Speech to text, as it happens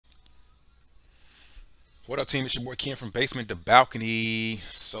What up, team? It's your boy Ken from Basement to Balcony.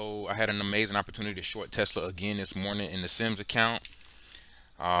 So I had an amazing opportunity to short Tesla again this morning in the Sims account.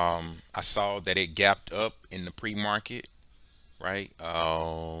 I saw that it gapped up in the pre-market, right?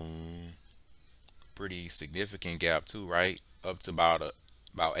 Pretty significant gap too, right? Up to about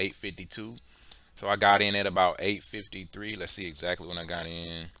 852. So I got in at about 853. Let's see exactly when I got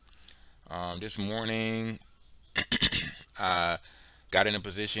in. This morning, I got in a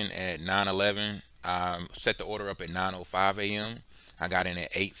position at 9:11. Set the order up at 9:05 a.m. I got in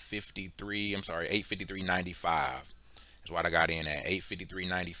at 8:53. I'm sorry, 8:53.95. That's what I got in at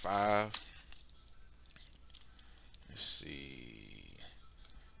 8:53.95. Let's see,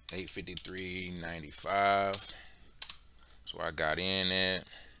 8:53.95. That's where I got in at.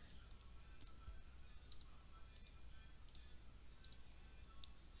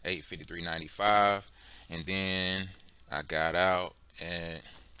 $853.95, and then I got out at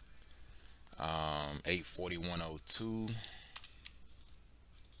 841.02.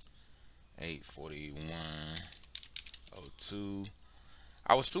 841.02.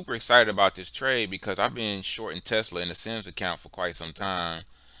 I was super excited about this trade because I've been shorting Tesla in the Sims account for quite some time,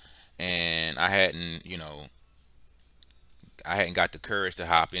 and I hadn't got the courage to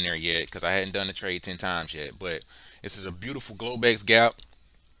hop in there yet because I hadn't done the trade 10 times yet. But this is a beautiful Globex Gap.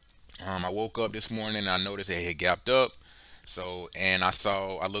 I woke up this morning and I noticed it had gapped up. So, and I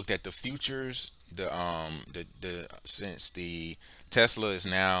looked at the futures, the since the Tesla is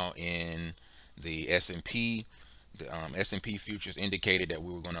now in the S&P, the S&P futures indicated that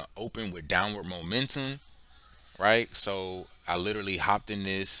we were going to open with downward momentum, right? So I literally hopped in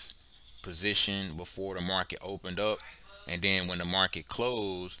this position before the market opened up, and then when the market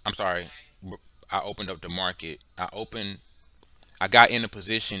closed, I'm sorry, I opened up the market. I got in a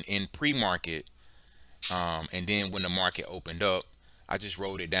position in pre-market, and then when the market opened up, I just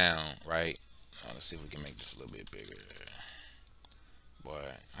wrote it down, right? Let's see if we can make this a little bit bigger.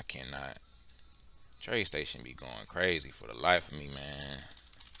 Boy, I cannot. Trade station be going crazy for the life of me, man.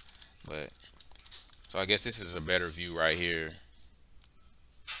 But so I guess this is a better view right here.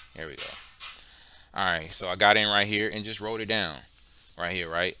 There we go. All right, so I got in right here and just wrote it down right here,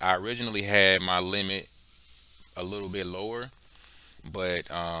 right? I originally had my limit a little bit lower, but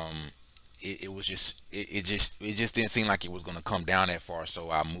it was just it just didn't seem like it was gonna come down that far,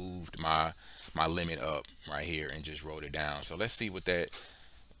 so I moved my limit up right here and just wrote it down. So let's see what that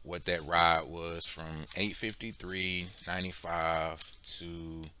ride was from 853.95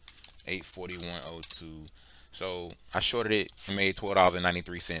 to 841.02. So I shorted it and made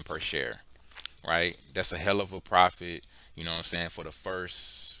 $12.93 per share, right? That's a hell of a profit, you know what I'm saying, for the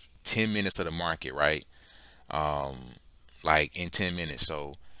first 10 minutes of the market, right? Um, like in 10 minutes.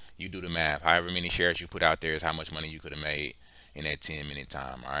 So you do the math. However many shares you put out there is how much money you could have made in that 10-minute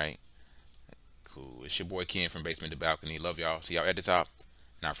time, all right? Cool. It's your boy Ken from Basement to Balcony. Love y'all. See y'all at the top,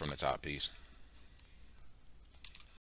 not from the top. Peace.